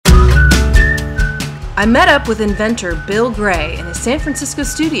I met up with inventor Bill Gray in his San Francisco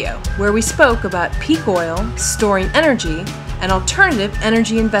studio, where we spoke about peak oil, storing energy, and alternative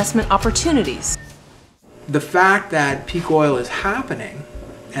energy investment opportunities. The fact that peak oil is happening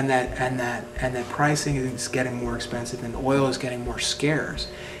and that pricing is getting more expensive and oil is getting more scarce,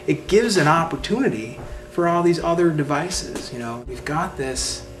 it gives an opportunity for all these other devices. You know, we've got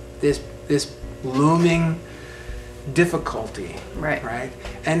this looming difficulty, right?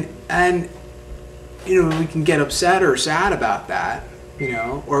 And you know, we can get upset or sad about that, you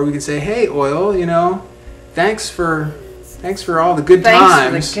know, or we can say, hey, oil, you know, thanks for all the good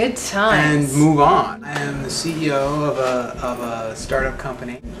times. And move on. I am the CEO of a startup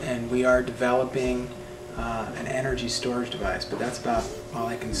company, and we are developing an energy storage device, but that's about all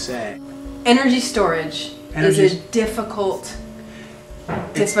I can say. Energy storage is a difficult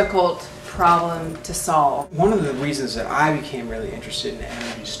problem to solve. One of the reasons that I became really interested in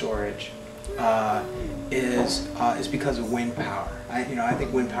energy storage is because of wind power. I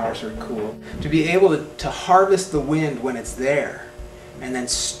think wind power is sort of cool. To be able to harvest the wind when it's there and then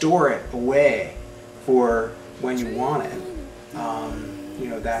store it away for when you want it, you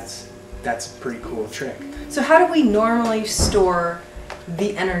know, that's a pretty cool trick. So how do we normally store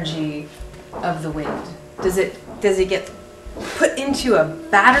the energy of the wind? Does it get put into a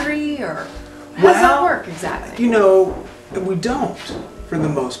battery, or how does that work exactly? You know, we don't, for the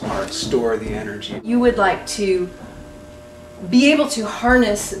most part, store the energy. You would like to be able to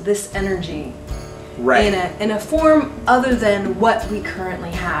harness this energy in a form other than what we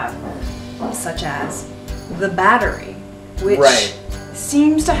currently have, such as the battery, which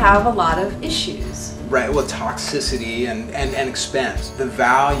seems to have a lot of issues. Right, well, toxicity and expense. The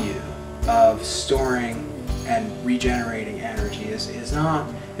value of storing and regenerating energy is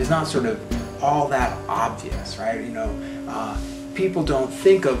not sort of all that obvious, right? You know, people don't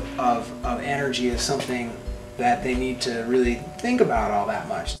think of energy as something that they need to really think about all that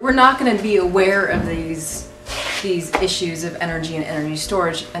much. We're not going to be aware of these issues of energy and energy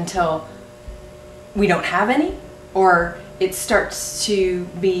storage until we don't have any, or it starts to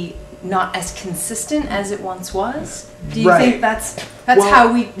be not as consistent as it once was. Do you think that's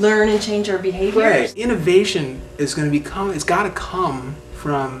how we learn and change our behaviors? Right. Innovation is going to it's got to come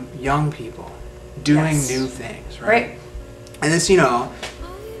from young people doing new things, right? And this, you know,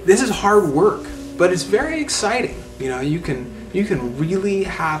 this is hard work, but it's very exciting. You know, you can really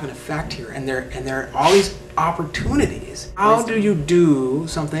have an effect here, and there are all these opportunities. How do you do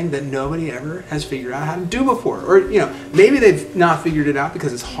something that nobody ever has figured out how to do before? Or, you know, maybe they've not figured it out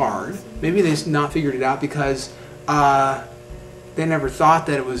because it's hard. Maybe they've not figured it out because they never thought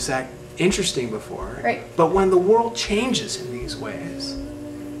that it was that interesting before. Right. But when the world changes in these ways,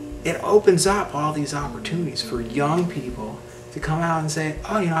 it opens up all these opportunities for young people to come out and say,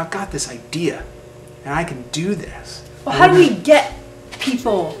 oh, you know, I've got this idea and I can do this. Well, how do we get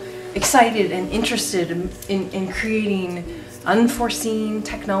people excited and interested in creating unforeseen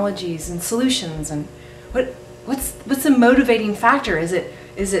technologies and solutions? And what's the motivating factor? Is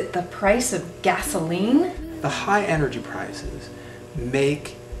it the price of gasoline? The high energy prices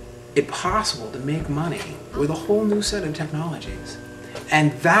make it possible to make money with a whole new set of technologies.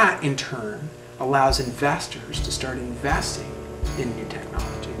 And that, in turn, allows investors to start investing in new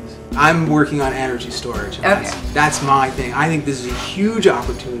technologies. I'm working on energy storage. And that's my thing. I think this is a huge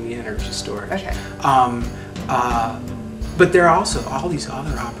opportunity in energy storage. Okay. But there are also all these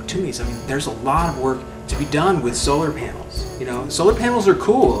other opportunities. I mean, there's a lot of work to be done with solar panels. You know, solar panels are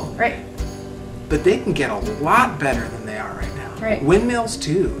cool. Right. But they can get a lot better than they are right now. Right. Windmills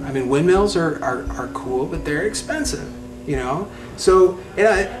too. I mean, windmills are cool, but they're expensive. You know, so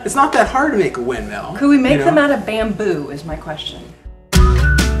it's not that hard to make a windmill. Could we make them out of bamboo? Is my question.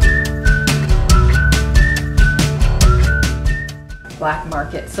 Black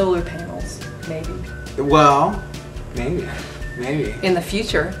market solar panels, maybe. Well, maybe. In the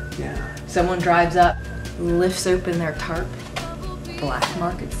future, someone drives up, lifts open their tarp, black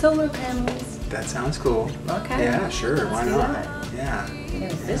market solar panels. That sounds cool. Okay. Yeah, sure. Why not? That. Yeah.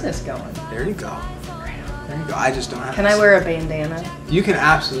 Get a business going. There you go. There you go. I just don't have. Can I wear a bandana? You can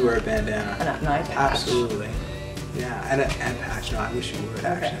absolutely wear a bandana. And an eye patch. Absolutely. Yeah, and a patch. No, I wish you would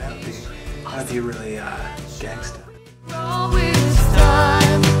actually. That'd be really gangsta. Always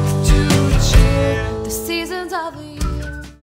time to cheer the seasons of the year.